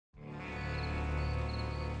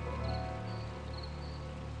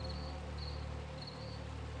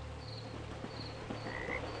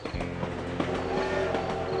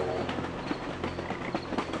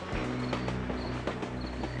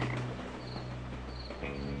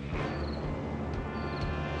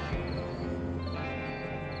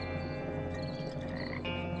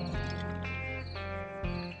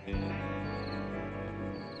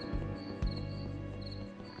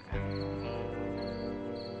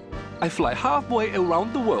I fly halfway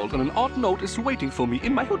around the world and an odd note is waiting for me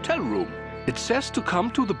in my hotel room. It says to come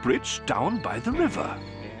to the bridge down by the river.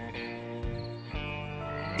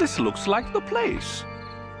 This looks like the place.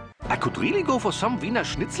 I could really go for some Wiener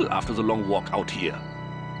Schnitzel after the long walk out here.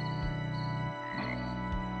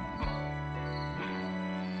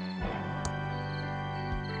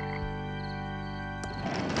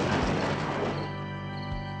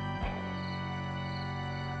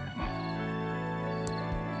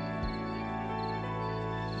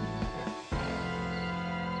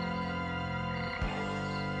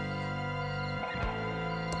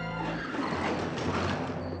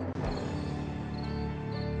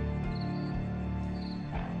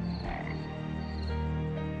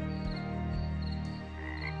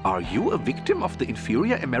 Are you a victim of the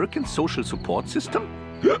inferior American social support system?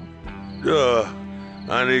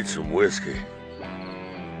 I need some whiskey.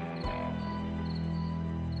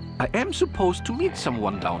 I am supposed to meet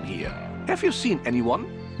someone down here. Have you seen anyone?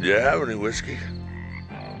 Do you have any whiskey?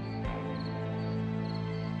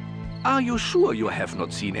 Are you sure you have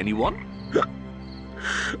not seen anyone?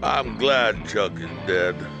 I'm glad Chuck is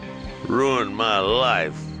dead. Ruined my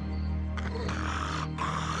life.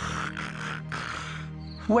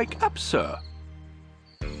 Wake up, sir.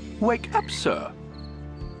 Wake up, sir.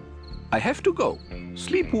 I have to go.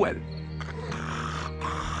 Sleep well.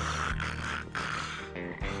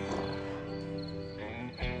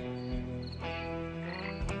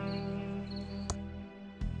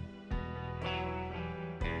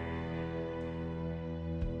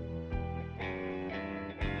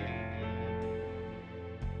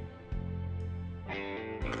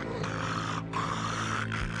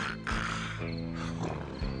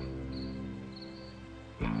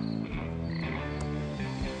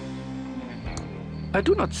 I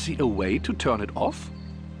do not see a way to turn it off.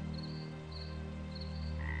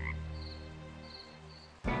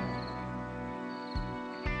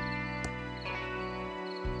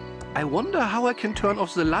 I wonder how I can turn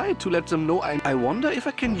off the light to let them know I wonder if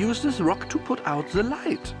I can use this rock to put out the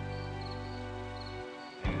light.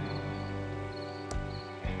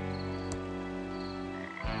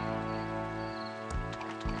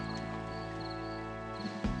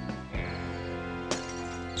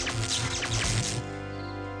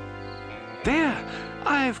 There!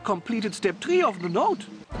 I've completed step 3 of the note.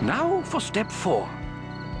 Now for step 4.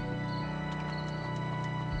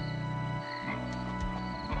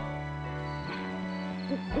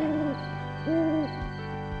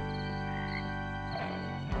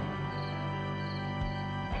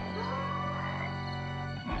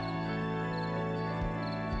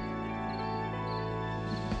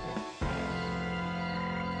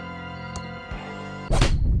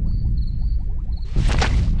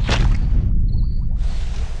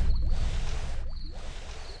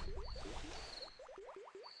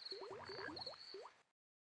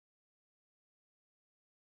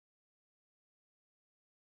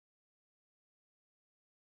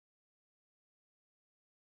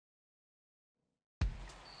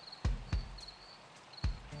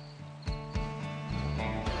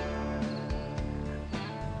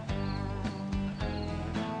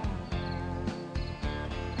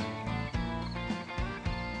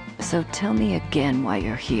 So tell me again why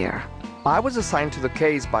you're here. I was assigned to the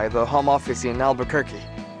case by the Home Office in Albuquerque.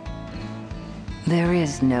 There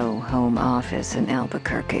is no home office in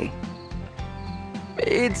Albuquerque.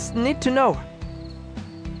 It's neat to know.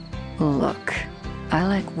 Look, I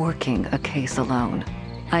like working a case alone.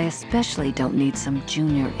 I especially don't need some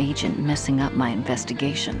junior agent messing up my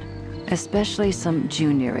investigation. Especially some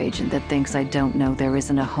junior agent that thinks I don't know there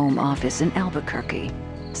isn't a home office in Albuquerque.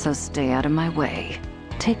 So stay out of my way.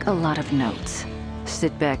 Take a lot of notes.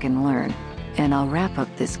 Sit back and learn. And I'll wrap up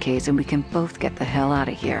this case and we can both get the hell out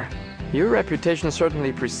of here. Your reputation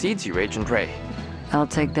certainly precedes you, Agent Ray. I'll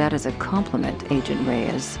take that as a compliment, Agent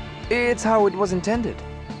Reyes. It's how it was intended.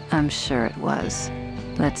 I'm sure it was.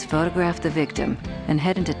 Let's photograph the victim and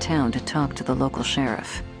head into town to talk to the local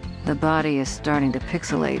sheriff. The body is starting to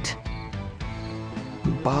pixelate.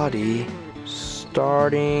 Body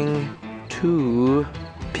starting to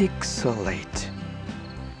pixelate.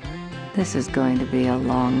 This is going to be a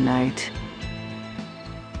long night.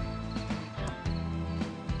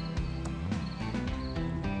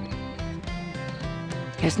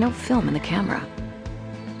 There's no film in the camera.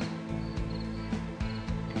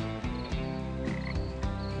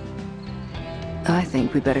 I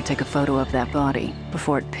think we better take a photo of that body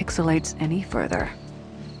before it pixelates any further.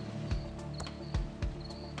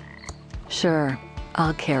 Sure,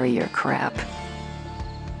 I'll carry your crap.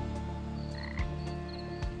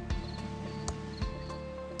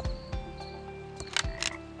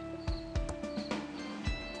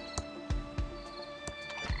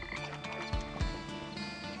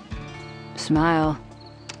 Smile.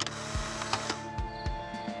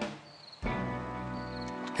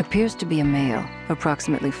 Appears to be a male,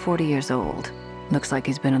 approximately 40 years old. Looks like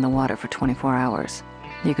he's been in the water for 24 hours.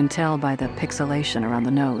 You can tell by the pixelation around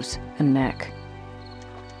the nose and neck.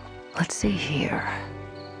 Let's see here.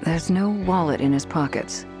 There's no wallet in his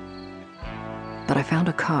pockets. But I found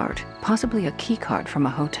a card, possibly a key card from a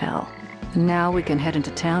hotel. Now we can head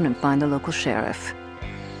into town and find the local sheriff.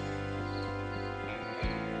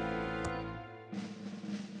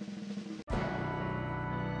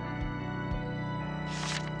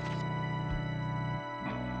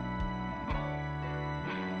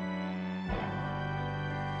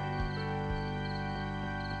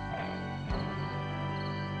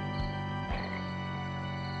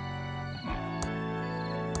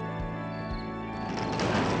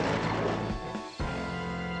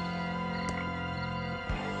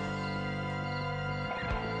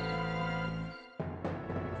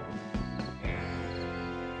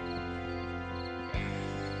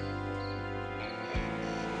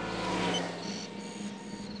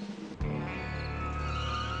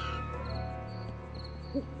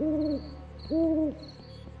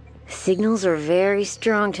 Signals are very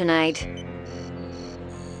strong tonight.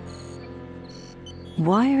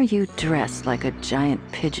 Why are you dressed like a giant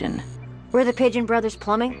pigeon? We're the Pigeon Brothers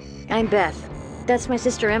Plumbing. I'm Beth. That's my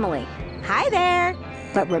sister Emily. Hi there.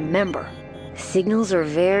 But remember, signals are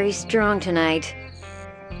very strong tonight.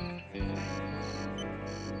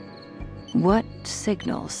 What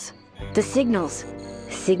signals? The signals.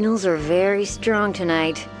 Signals are very strong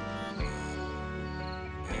tonight.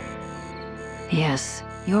 Yes,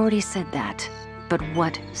 you already said that. But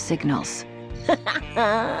what signals?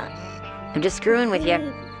 I'm just screwing with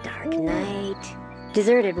you. Dark night,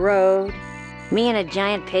 deserted road, me in a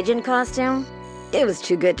giant pigeon costume. It was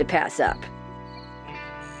too good to pass up.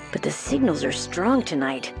 But the signals are strong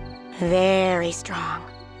tonight. Very strong.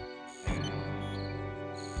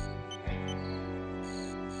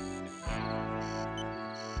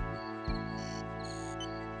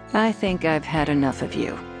 I think I've had enough of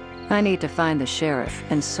you. I need to find the sheriff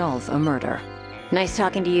and solve a murder. Nice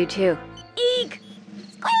talking to you too. Eek!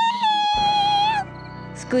 Squeal!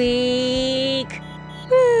 Squeak!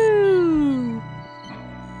 Woo!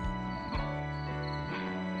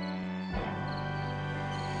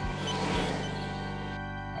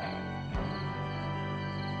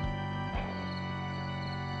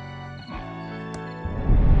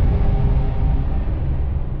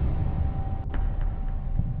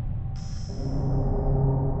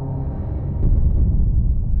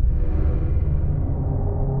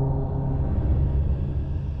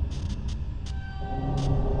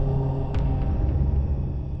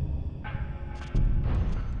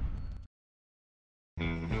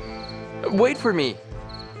 Wait for me.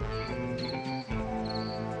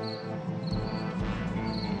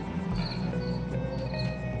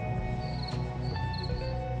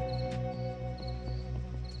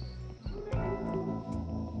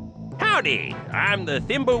 Howdy, I'm the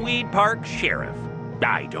Thimbleweed Park Sheriff.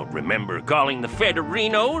 I don't remember calling the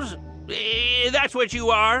Federinos. That's what you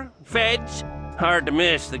are, feds. Hard to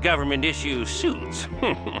miss the government-issue suits.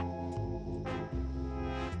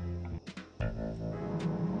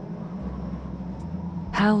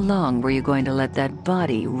 How long were you going to let that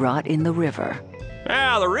body rot in the river?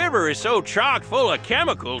 Well, the river is so chock full of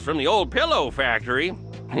chemicals from the old pillow factory.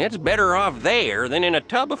 It's better off there than in a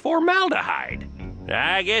tub of formaldehyde.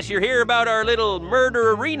 I guess you're here about our little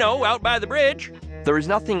murder-reno out by the bridge. There is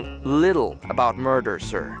nothing little about murder,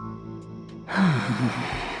 sir.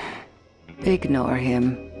 Ignore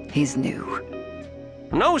him. He's new.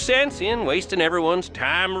 No sense in wasting everyone's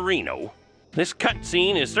time, Reno. This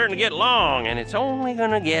cutscene is starting to get long, and it's only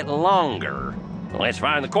gonna get longer. Let's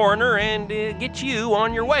find the coroner and get you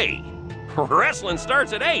on your way. Wrestling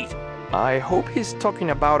starts at 8. I hope he's talking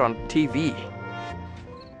about on TV.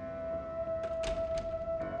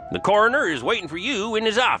 The coroner is waiting for you in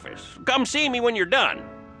his office. Come see me when you're done.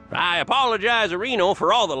 I apologize, Reno,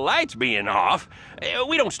 for all the lights being off.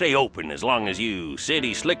 We don't stay open as long as you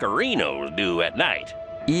city slickerinos do at night.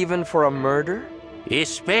 Even for a murder?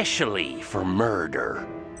 Especially for murder.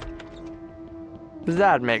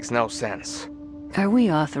 That makes no sense. Are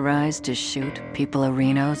we authorized to shoot people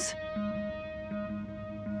arenos?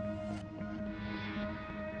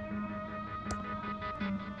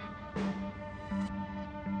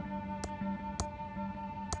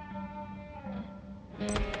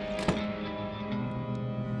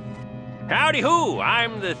 Howdy-ho,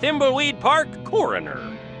 I'm the Thimbleweed Park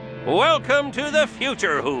coroner. Welcome to the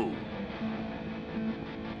future, who?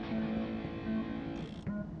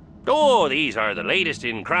 Oh, these are the latest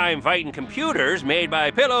in crime-fighting computers made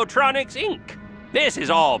by Pillowtronics, Inc. This is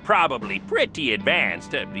all probably pretty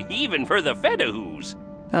advanced, even for the Fedahoos.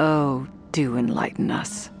 Oh, do enlighten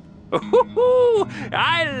us. Ooh,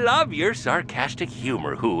 I love your sarcastic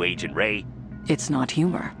humor, Agent Ray. It's not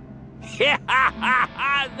humor.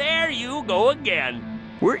 There you go again.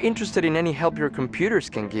 We're interested in any help your computers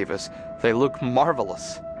can give us. They look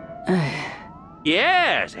marvelous.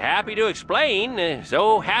 Yes, happy to explain.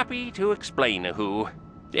 So happy to explain,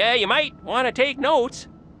 Yeah, you might want to take notes.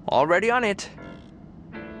 Already on it.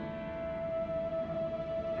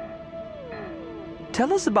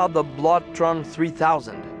 Tell us about the Bloodtron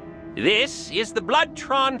 3000. This is the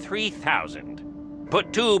Bloodtron 3000.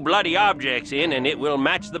 Put 2 bloody objects in and it will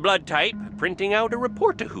match the blood type, printing out a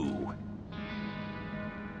report to who.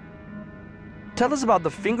 Tell us about the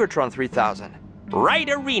Fingertron 3000.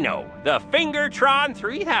 Right-a-reno, the Fingertron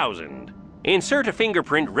 3000. Insert a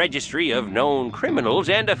fingerprint registry of known criminals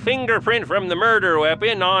and a fingerprint from the murder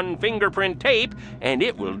weapon on fingerprint tape, and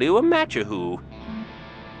it will do a match-a-who.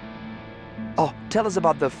 Oh, tell us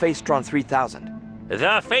about the Facetron 3000. The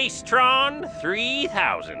Facetron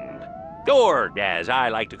 3000. Or, as I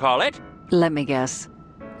like to call it... Let me guess.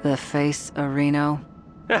 The Face Areno?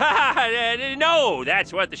 No,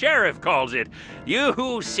 that's what the sheriff calls it.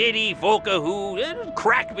 You city folka who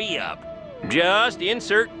crack me up. Just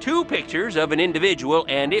insert 2 pictures of an individual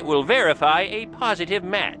and it will verify a positive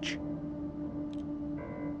match.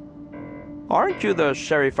 Aren't you the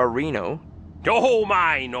Sheriff Areno? Oh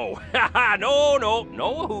my, no.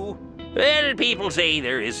 no. Well, people say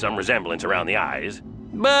there is some resemblance around the eyes.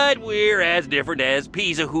 But we're as different as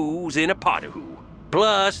peas a who's in a pot a who.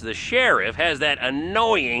 Plus, the sheriff has that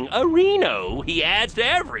annoying Areno he adds to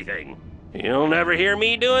everything. You'll never hear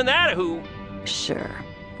me doing that a who. Sure,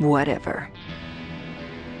 whatever.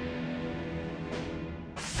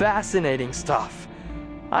 Fascinating stuff.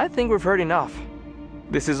 I think we've heard enough.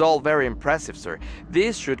 This is all very impressive, sir.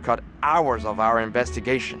 This should cut hours of our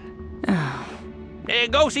investigation.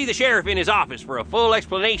 Go see the sheriff in his office for a full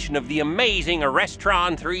explanation of the amazing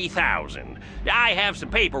Arrestron 3000. I have some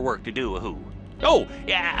paperwork to do, who. Oh,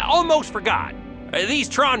 yeah, almost forgot. These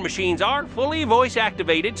Tron machines are fully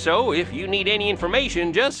voice-activated, so if you need any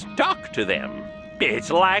information, just talk to them. It's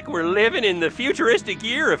like we're living in the futuristic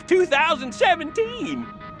year of 2017.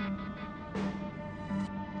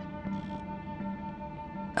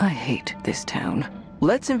 I hate this town.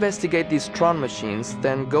 Let's investigate these Tron machines,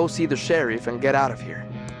 then go see the sheriff and get out of here.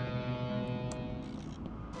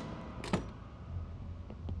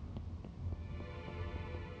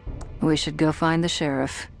 We should go find the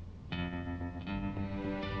sheriff.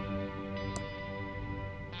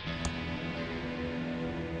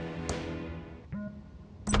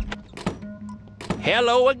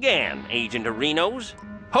 Hello again, Agent Arenos.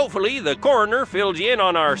 Hopefully the coroner fills you in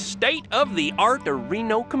on our state-of-the-art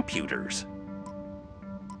Areno computers.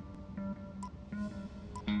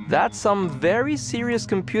 That's some very serious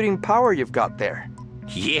computing power you've got there.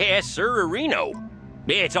 Yes, sir, Reno.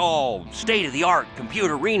 It's all state-of-the-art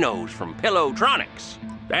computer Renos from Pillowtronics.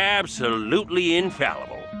 Absolutely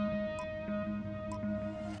infallible.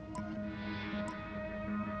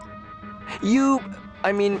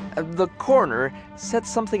 The coroner said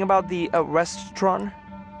something about the Arrestron?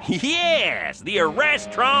 Yes, the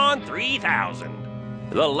Arrestron 3000.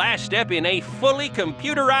 The last step in a fully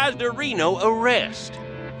computerized Areno arrest.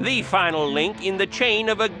 The final link in the chain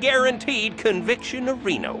of a guaranteed conviction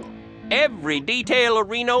Areno. Every detail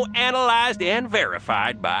Areno analyzed and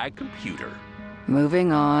verified by computer.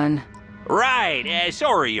 Moving on. Right,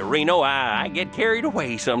 sorry Areno, I get carried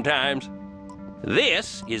away sometimes.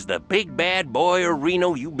 This is the big bad boy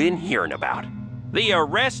Areno you've been hearing about. The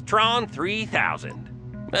Arrestron 3000.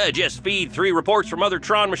 Just feed 3 reports from other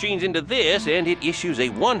Tron machines into this and it issues a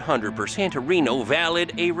 100% Areno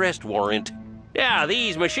valid arrest warrant. Yeah,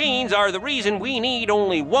 these machines are the reason we need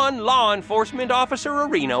only 1 law enforcement officer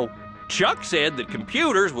Areno. Chuck said that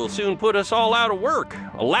computers will soon put us all out of work,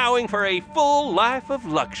 allowing for a full life of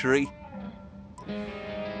luxury.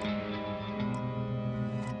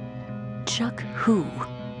 Chuck who?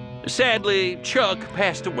 Sadly, Chuck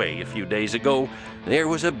passed away a few days ago. There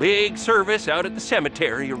was a big service out at the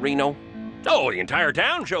cemetery, Reno. Oh, the entire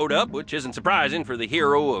town showed up, which isn't surprising for the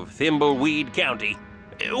hero of Thimbleweed County.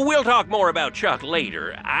 We'll talk more about Chuck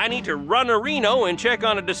later. I need to run a Reno and check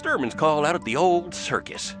on a disturbance call out at the old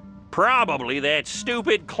circus. Probably that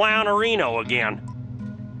stupid clown Reno again.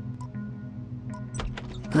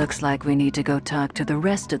 Looks like we need to go talk to the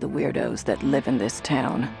rest of the weirdos that live in this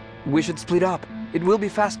town. We should split up. It will be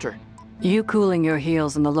faster. You cooling your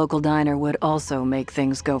heels in the local diner would also make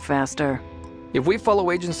things go faster. If we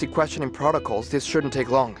follow agency questioning protocols, this shouldn't take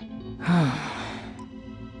long.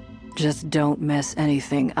 Just don't mess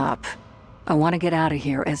anything up. I want to get out of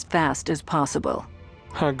here as fast as possible.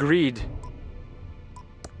 Agreed.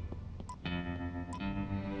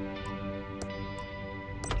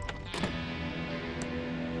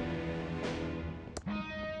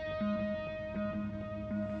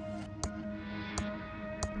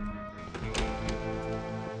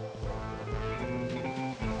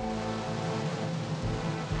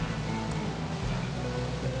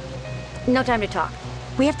 No time to talk.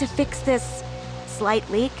 We have to fix this slight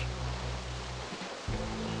leak.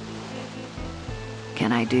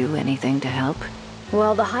 Can I do anything to help?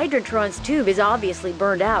 Well, the Hydrantron's tube is obviously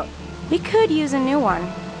burned out. We could use a new one.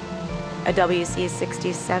 A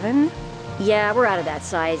WC-67? Yeah, we're out of that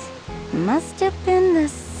size. Must have been the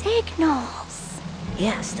signals.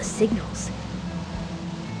 Yes, the signals.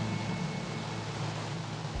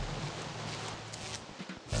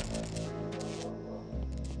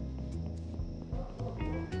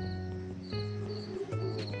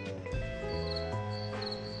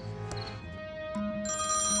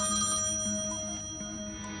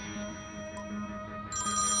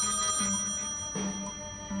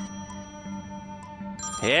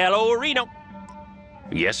 Hello, Reno.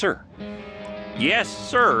 Yes, sir. Yes,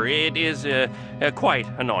 sir. It is quite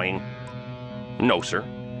annoying. No, sir.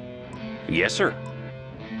 Yes, sir.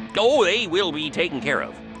 Oh, they will be taken care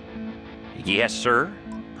of. Yes, sir.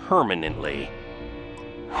 Permanently.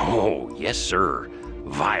 Oh, yes, sir.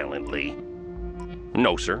 Violently.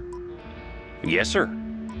 No, sir. Yes, sir.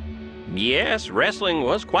 Yes, wrestling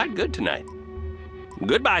was quite good tonight.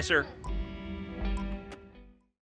 Goodbye, sir.